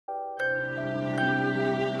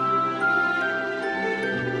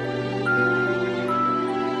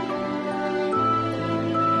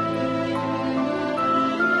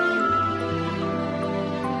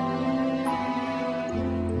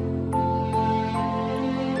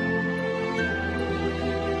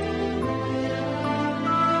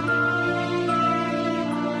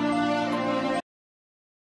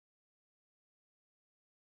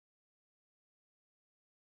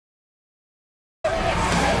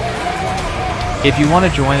If you want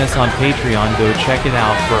to join us on Patreon, go check it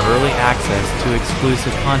out for early access to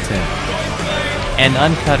exclusive content and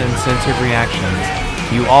uncut and censored reactions.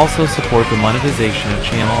 You also support the monetization of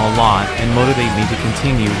channel a lot and motivate me to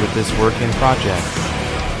continue with this work and project.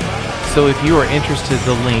 So if you are interested,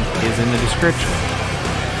 the link is in the description.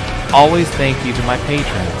 Always thank you to my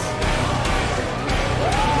patrons.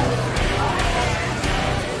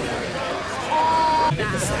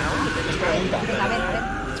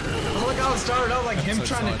 Look how it started out like him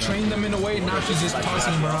trying to train them in a way, now she's just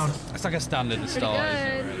tossing them around. It's like a standard start.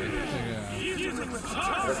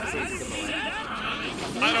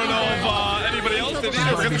 I don't know if anybody else did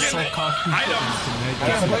either. We're gonna get items.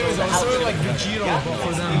 Like Vegito, but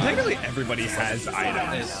for them. Technically, everybody has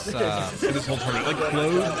items in this whole tournament. Like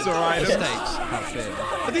clothes or items.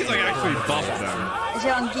 But these like actually buff them.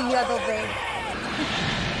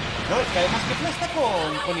 No, es que además KEFLA está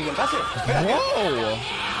con nivel base. Whoa!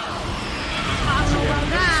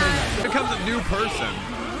 It becomes a new person.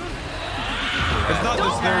 It's not the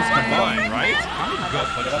snares combined, right?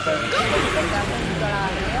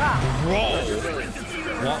 Whoa!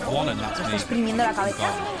 One and that's me.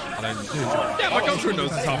 Yeah, my culture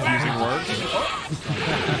knows how fusing works.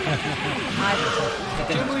 I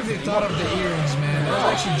can't believe they thought of the earrings, man. That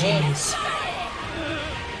was actually genius.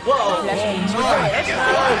 Whoa!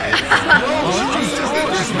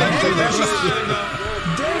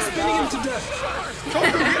 They're spinning him to death.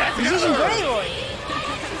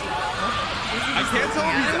 I can't tell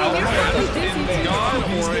if he's out in God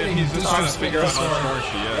or if he's just trying to figure out how smart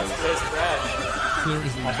she is.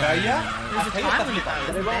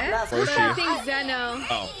 Who's that Zeno?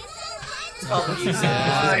 Oh. This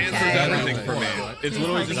answers everything for me. It's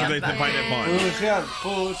literally just as they find it fun.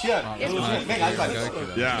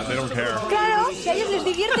 Yeah, they don't care. Claro, si a ellos les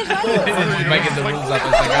divierte, Making the rules up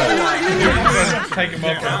as they go. Take them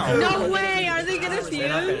up now. No way! Are they gonna fuse?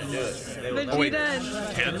 Vegeta wait,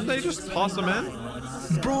 can they just toss them in?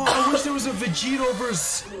 Bro, I wish there was a Vegito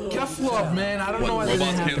versus KEFLA, man. I don't know why they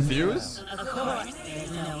didn't Robots have can't fuse?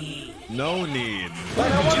 No need.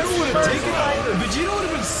 Vegito would have taken it. Vegito would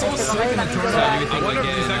have been so sick in the tournament. I wonder if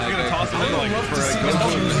he's actually going to toss them in like for a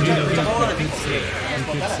GOKU Vegeta.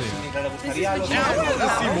 Yeah, I wanted to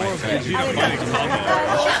see more of Vegeta fighting Combo.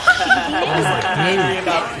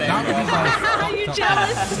 Are you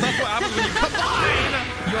jealous? That's what happens when you combine!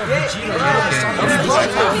 Yo, Vegito,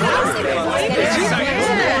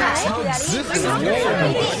 This is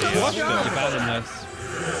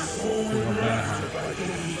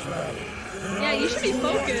Yeah, you should be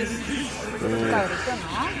focused.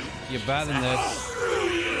 You're bad in this.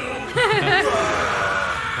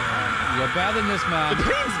 You're bad in this, man. It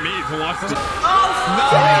pains me to watch this.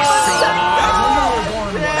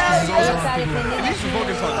 It needs to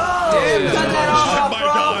focus on. Oh my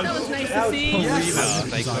god. That was nice to see.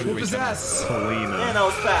 Whoop his ass. Polina. Yeah, that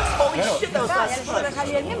was fast. Holy shit, that was fast.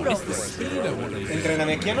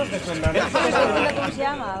 Entrenamientos de su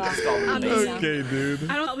Okay, dude.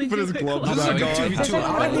 I don't Put his gloves This is like back a on. 2v2.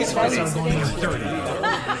 I like these fights are going in 30.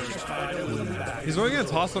 He's only gonna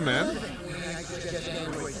toss him in?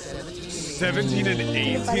 17 and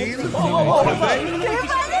 18?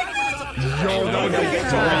 Yo, that would be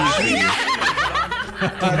crazy.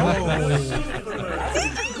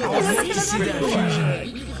 I would love to see that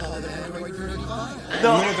fusion.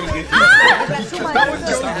 That would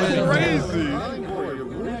go crazy.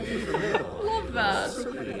 Love that.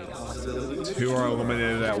 Two are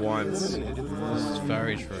eliminated at once. This is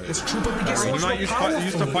very true. It's true, but they get so They're not used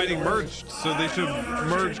to fighting merged, so they should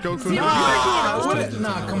merge Goku and Vegeta.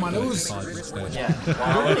 Nah, come on, it was...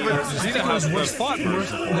 Vegeta has the thought merge.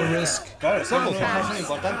 the risk. Claro, eso es muy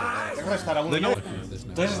importante. Tengo que estar a uno. They know.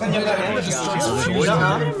 Entonces están yendo a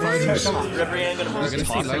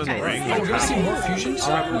Toss them in the ring. Oh, we're gonna see more fusions?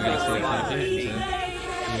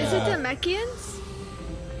 Is it the Mechians?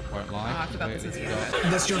 Won't lie.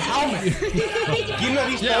 That's your helmet. ¿Quién lo ha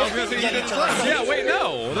visto? Yeah, I was gonna say he didn't try. Yeah, wait,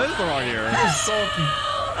 no. That is the wrong ear. It's salty.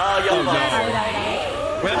 Ah, yo,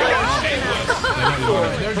 Wait, they got shameless.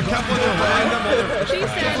 For KEFLA to random other. She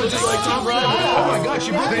said Oh my gosh,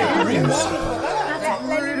 you brought the earrings.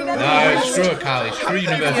 No, screw it, Carly. Screw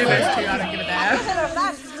University. I don't give a damn.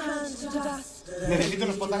 necesito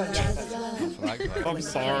unos botanas. I'm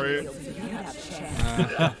sorry.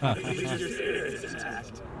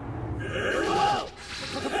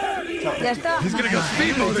 Ya está. He's gonna go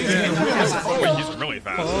speed mode again. Oh, wait, he's really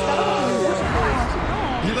fast.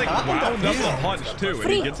 He like wound up a punch too,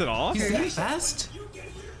 and he gets it off. He's that fast?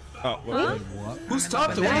 Oh, what? Who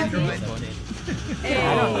stopped it? Yeah! He's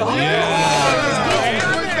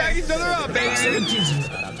back each other up, baby!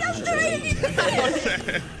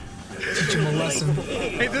 Teach him a lesson.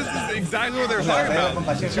 Hey, this is exactly what they're talking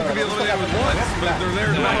about. You can be eliminated with once, but they're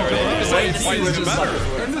there now to fight even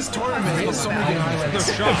better. In this tournament, he has so many highlights.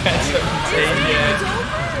 They're shocked.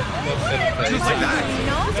 Just like that.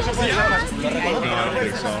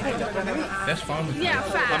 That's fine with me. Yeah,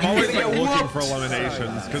 fast. I'm always like looking for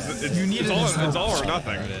eliminations because it's all or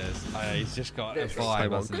nothing. He's just got a They vibe.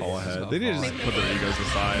 won't hasn't he? call He's ahead. got a They need to just vibe. put their egos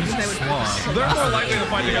aside. Smart. They're more likely to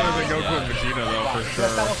fight together than Goku and Vegeta, though, for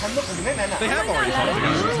sure. They have already fought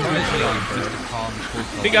together. Just a calm, cool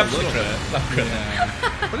Big up, Secret.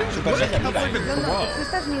 But it's what did KEFLA even throw? Tú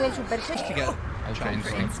estás nivel super 6. to get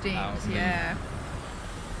Chomper instinct, yeah.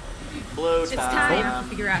 Blue It's time. I'll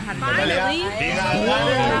figure out how to do Finally. that.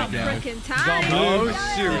 About freaking time. Oh,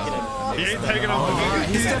 shoot. He ain't taking him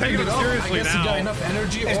seriously I guess he got now. enough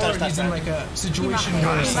energy, or he's in like a situation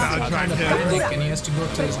where he's kind of panic and he has to go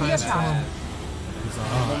to his highest form.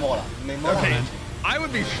 Okay, I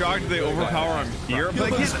would be shocked if they overpower him here,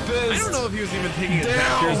 but I don't know if he was even taking it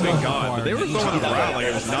that seriously, God, but they were throwing him around like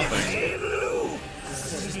it was nothing.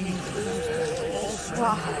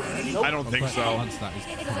 I don't think so. I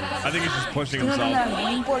think he's just pushing himself.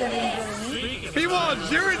 Meanwhile,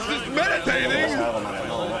 Jiren's just meditating!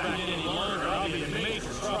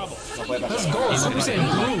 Let's go, Super Saiyan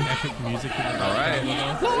Blue. Alright.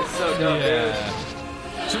 So dope, dude.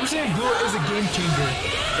 Super Saiyan Blue is a game changer.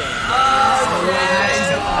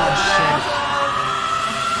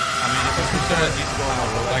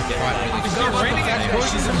 Raining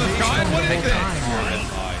explosions from the sky? What is this?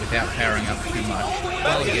 without powering up too much.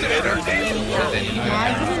 Well, get better. Then you know.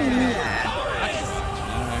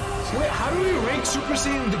 Wait, how do we rank Super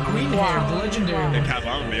Saiyan the green hair, the legendary one? I'm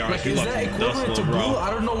gonna be honest, Like, is that equivalent to blue? I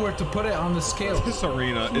don't know where to put it on the scale. This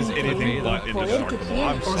arena is anything but indestructible.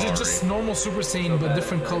 I'm Or is it just normal Super Saiyan but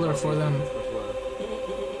different color for them?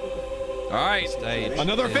 All right,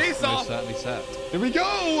 another face-off. Certainly set. Here we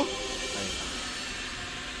go.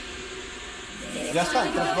 Ya está,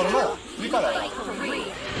 transformada. Explícala.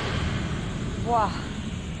 Buah.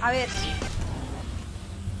 A ver.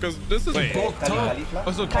 Because this is both top.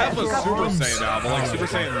 Oh, so KEFLA's Super Saiyan now, but like Super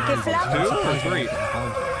Saiyan 2 or 3?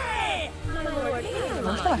 Me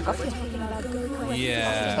gusta más Coffee.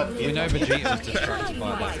 Yeah, we know Vegeta was distracted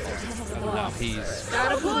by that, and now he's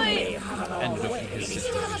Got a point. ended up in his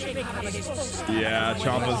situation. Yeah,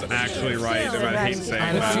 Champa's actually right, and I hate saying I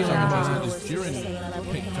had a feeling that. about it. Jiren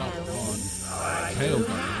picked up on Tailgun.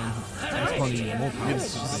 That's probably more You can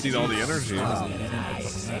see all the energy.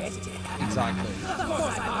 Exactly.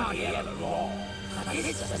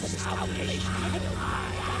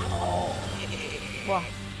 Buah.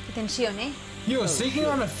 Qué tensión, ¿eh? Yo, taking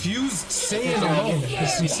on a fused Saiyan alone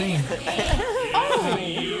is insane. Come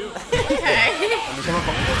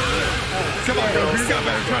on, Goku, you got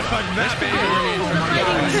better trust like that, baby.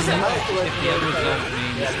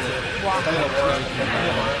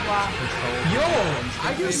 Yo, I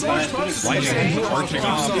get so much fun Super Saiyan Blue Arching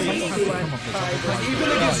off. like,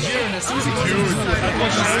 even against Jiren, as soon as he goes Dude, into that,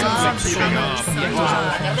 Keeping so up. much compared to his other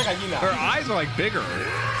forms. Their eyes are like bigger.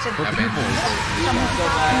 For people.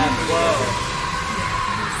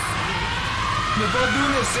 They're both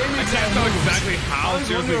doing the same I can't exact tell moves. exactly how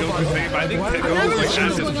seriously Goku's saying, but I think Goku's like at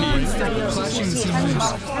his peak. Clashing the same moves.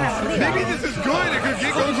 Maybe this is good. It could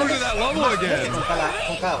get Goku to that level again.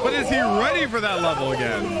 But is he ready for that level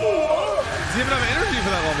again? Does he have enough energy for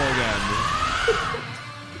that level again?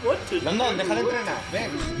 London, deja de entrenar. Ven.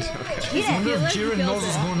 I wonder if Jiren knows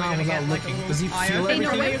what's going on without looking. Does he feel Ain't no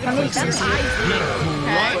way everything? we can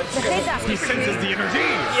What? He senses the energy.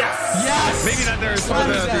 Yes. Maybe that there's some of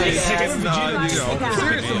the taken,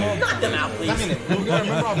 seriously. Knock them out, please.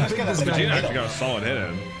 Vegeta actually got a solid hit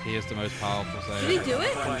in. He is the most powerful Did he Saiyan. do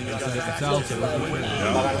it?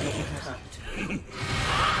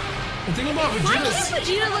 The thing about Why Vegeta can't is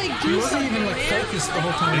Vegeta like he do wasn't even something, like man? focused the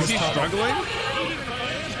whole time. Is he struggling?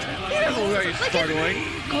 He doesn't look like he's struggling.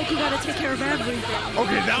 Goku gotta take care of everything.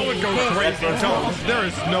 Okay, that would go crazy. No, there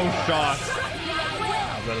is no shot.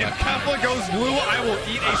 If KEFLA goes blue, I will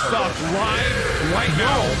eat a soft right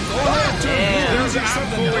now. There's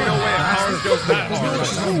absolutely no way if Powers goes that hard.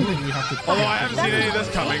 Although I haven't seen any of this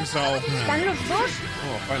coming, so. Están los dos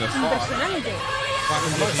Find a spot. impresionantes. Like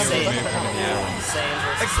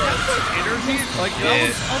KEFLA's energy, like that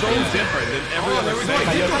was so different than every other thing.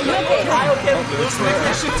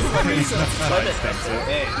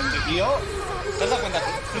 Tío, ¿te has dado cuenta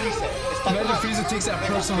que Freezer está Imagine Frieza takes that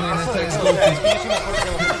personally and attacks Goku.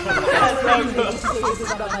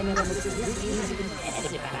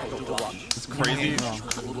 It's crazy.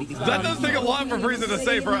 That does take a lot for Frieza to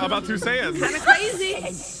say for about 2 Saiyans. Kinda crazy.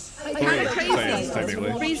 Kind of crazy.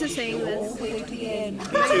 technically. Frieza's saying this.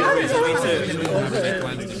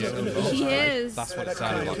 He is. That's what it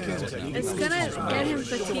sounded like. Wasn't it? It's gonna get him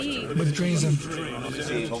fatigued. But drains him.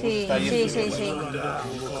 Sí.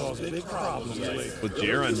 With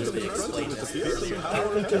Jiren.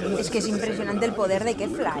 Es que es impresionante el poder de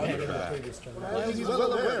KEFLA,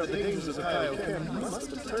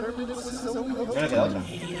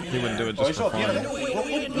 He wouldn't do it just for fun.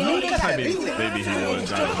 Maybe he would.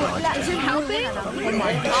 Is it helping? Oh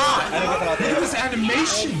my god! Look at this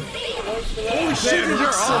animation! Holy shit, it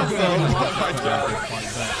looks so good!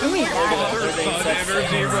 Father-son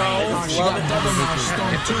energy, bro. She got a double mash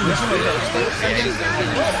stone too.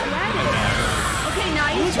 Okay, now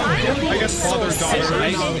he's fine. I guess father-daughter.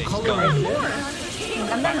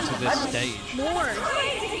 To this stage. More.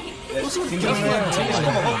 It's funny because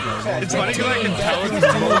I can tell it's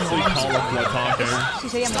mostly colorful talking.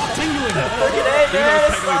 Stop tingling! Even though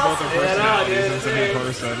technically both are personalities, it's a new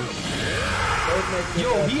person.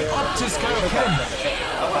 Yo, he upped his Kaioken.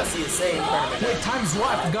 Wait, time's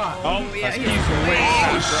what? I forgot. Oh, yeah, he's way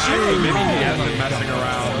past that. Maybe he has been messing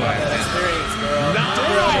around, but not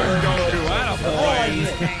really Goku. Attaboy.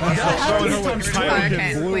 Showing her what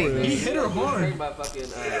Kaioken blue He is. hit her hard.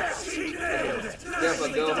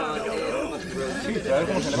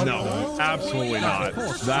 No, absolutely not.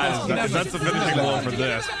 That's the finishing blow for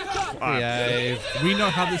this. We know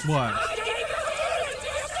how this works.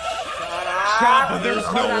 Chopper, there's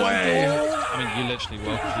no way. I mean, you literally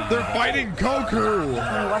will. They're fighting Goku.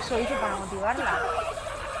 Bueno, igual se lo hizo para motivarla.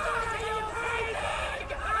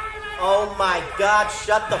 Oh my god,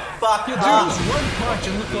 shut the fuck Yo, up. dude, just one punch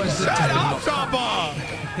and look what it's Shut up, Chopper.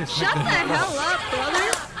 Shut the hell up,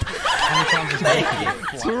 brother.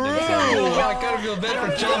 True! I gotta feel better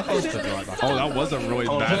for Champa. Oh, that was a really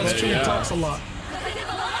bad That's true, he hit. talks a lot.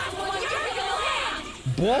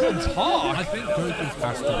 Ball talk. I think Goku's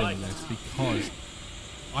has to win this because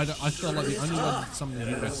I feel like the only one that's something that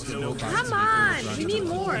has to go back Come to on, we need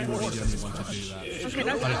more. the only one to do that. Okay, I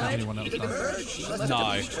don't think anyone else does.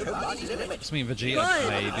 No. It's me and Vegeta,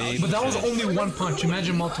 maybe. But that was only one punch,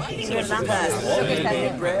 imagine multiple. Pushing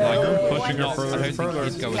her further and further.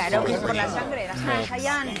 Claro que es por la sangre, la sangre de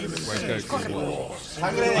Saiyan.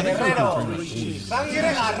 Sangre de guerrero.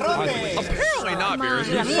 Sangre garrote. Apparently not, Beerus.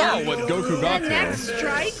 You saw what Goku got The to. next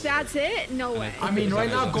strike, that's it? No way. I mean, right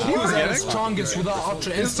now, Goku's at his strongest without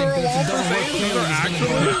Ultra Is there Instinct. a If it wall for doesn't work Satan? clearly, he's gonna go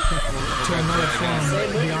to another form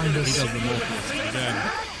beyond this.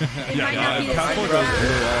 Yeah, if Kefla goes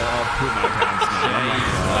blue, I'll poop my pants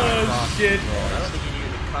now. Oh, shit.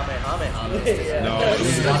 No.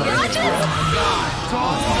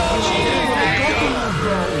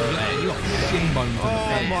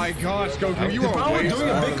 Oh my gosh, Goku, you are way Doing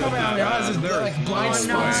a big Kamehameha has his like blind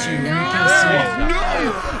spots you. You can't see it. No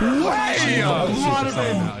way!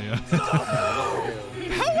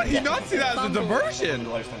 How would he not see that as a diversion?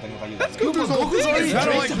 That's Goku's whole thing. It's kind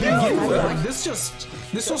of like Like this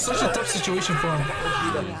was such a tough situation for him.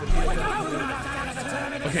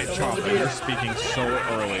 Okay, Chopper, you're speaking so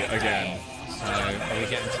early again. So, are we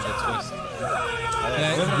getting to the twist?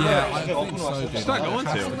 Yeah, I think so. It's not going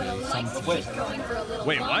to.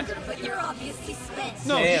 Wait, what?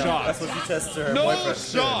 No shot. That's what she says to her No boyfriend.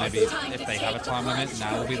 shot. Maybe if they have a time limit,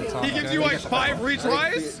 now will be the time. He gives you like 5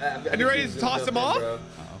 retries, and you're ready to toss him off?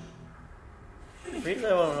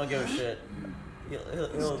 Frieza won't give a shit.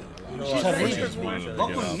 He'll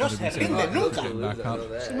Goku no se rinde nunca.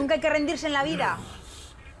 Nunca hay que rendirse en la vida.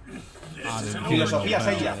 Filosofía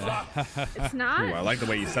ella. It's Ooh, not? I like the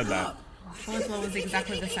way you said that. Oswald was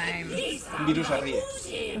exactly the same Virus se ríe.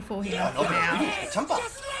 before he knocked him out. Champa.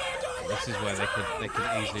 This is where they could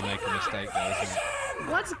easily make a mistake, though, isn't it?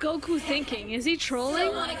 What's Goku thinking? Is he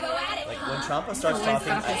trolling? Like when Champa starts Always talking,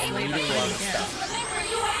 got I to sleep immediately before want he to gets. stop.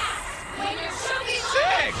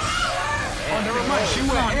 Sick! Oh, never mind. She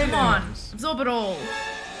went in. Come on, absorb it all.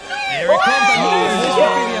 Here it comes!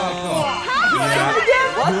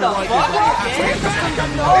 What the fuck?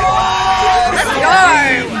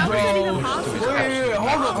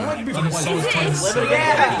 Hold on. I might be from so tense. We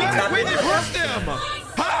didn't him!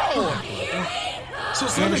 How? So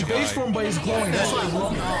Sonic base form, but he's glowing. That's why I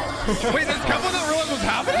love him. Wait, does Kefla not realize what's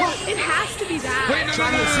happening? It has to be that. Wait, no.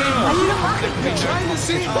 Trying to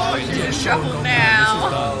see Shovel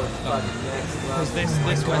now. Because this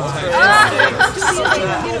went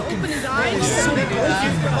Open his eyes.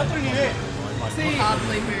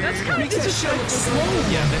 Hardly move. That's kind of This shit looks slow.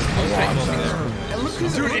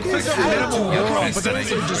 Dude, it's like a minimal world, but then it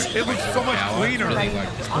looks so much cleaner.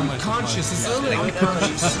 Unconscious. It's literally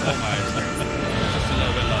unconscious.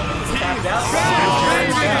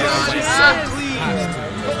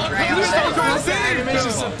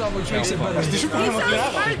 Animation subtitle which makes it better. He's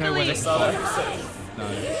so sparkly. No.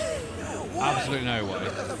 Absolutely no way.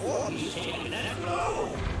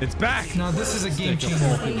 It's back. Now this is a game Stick a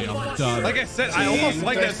changer. fork in me, I'm done. Like I said, I almost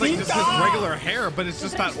like that. It's like just his regular hair, but it's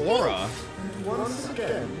just that aura.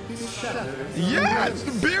 Yeah, it's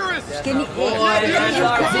the Beerus.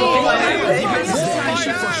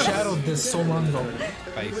 She foreshadowed this so long ago.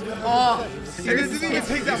 Oh, And it didn't even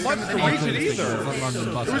take that much to reach it either.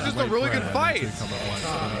 It was just a really good fight.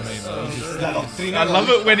 I love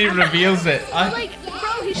it when he reveals it. Like, bro,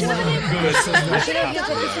 he should have been able to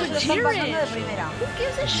done this with Jiren. Who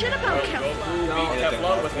gives a shit about KEFLA?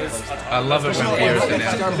 I love it when Beerus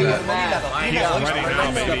announces that. He's ready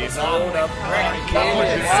now, baby.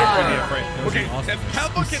 Okay, if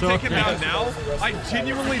KEFLA can take him out now, I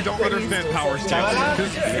genuinely don't understand Power Stance.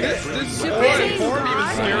 Because this form even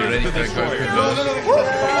scares to this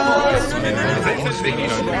point.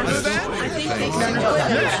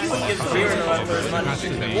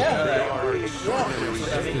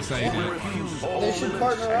 They should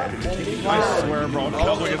partner up. I swear, bro,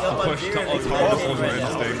 KEFLA gets to push to autonomous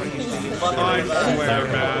instinct. I swear,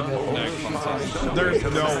 man. There's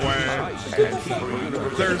no way.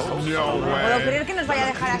 There's no way. ¿Puedo creer que nos vaya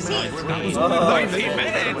a dejar así? 19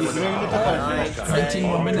 minutes! 19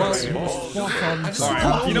 more minutes.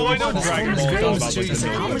 Alright, you know, I know Dragon Ball does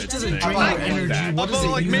about like How much does it drain your energy? What does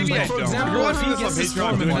it use? maybe I Like, for don't. example, You're if he watching gets this this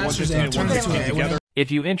on form Patreon, and masters it and turns into together. If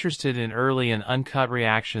you're interested in early and uncut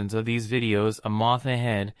reactions of these videos a month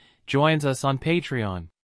ahead, joins us on Patreon.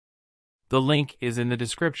 The link is in the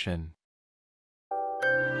description.